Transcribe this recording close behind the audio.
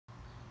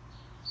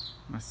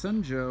My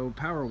Sunjoe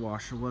power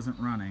washer wasn't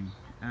running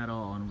at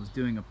all and was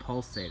doing a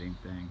pulsating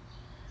thing.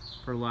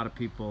 For a lot of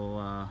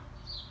people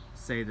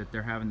say that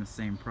they're having the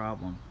same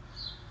problem.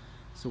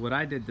 So what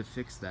I did to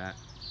fix that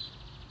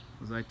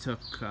was I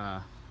took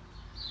a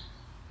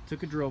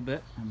drill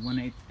bit, a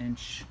 1/8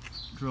 inch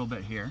drill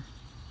bit here,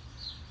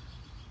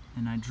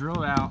 and I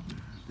drilled out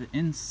the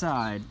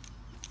inside.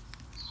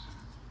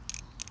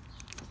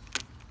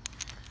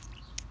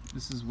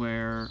 This is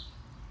where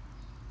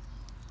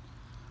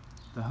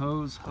the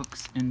hose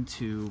hooks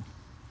into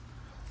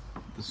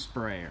the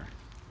sprayer.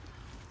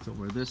 So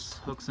where this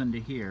hooks into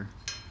here,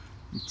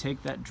 you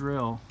take that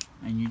drill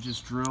and you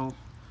just drill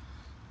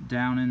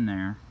down in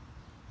there.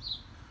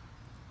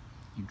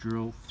 You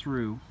drill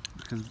through,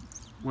 because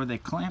where they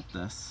clamp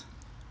this,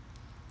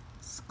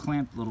 it's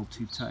clamped a little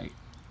too tight,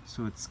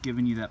 so it's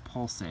giving you that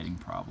pulsating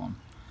problem.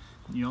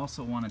 You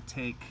also want to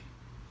take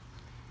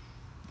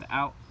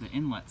the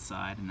inlet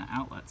side and the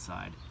outlet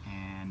side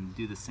and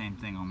do the same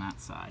thing on that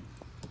side.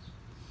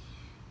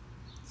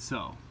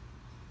 So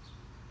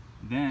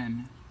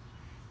then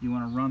you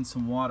want to run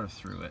some water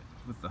through it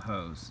with the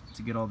hose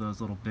to get all those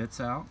little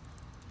bits out.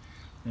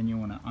 Then you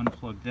want to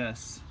unplug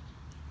this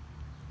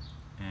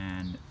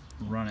and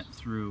run it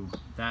through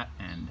that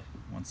end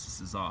once this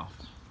is off.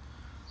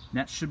 And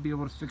that should be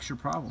able to fix your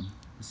problem.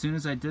 As soon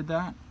as I did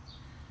that,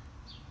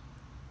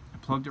 I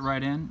plugged it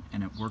right in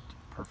and it worked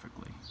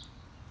perfectly.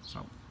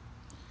 So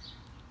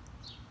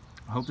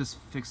I hope this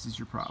fixes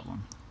your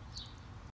problem.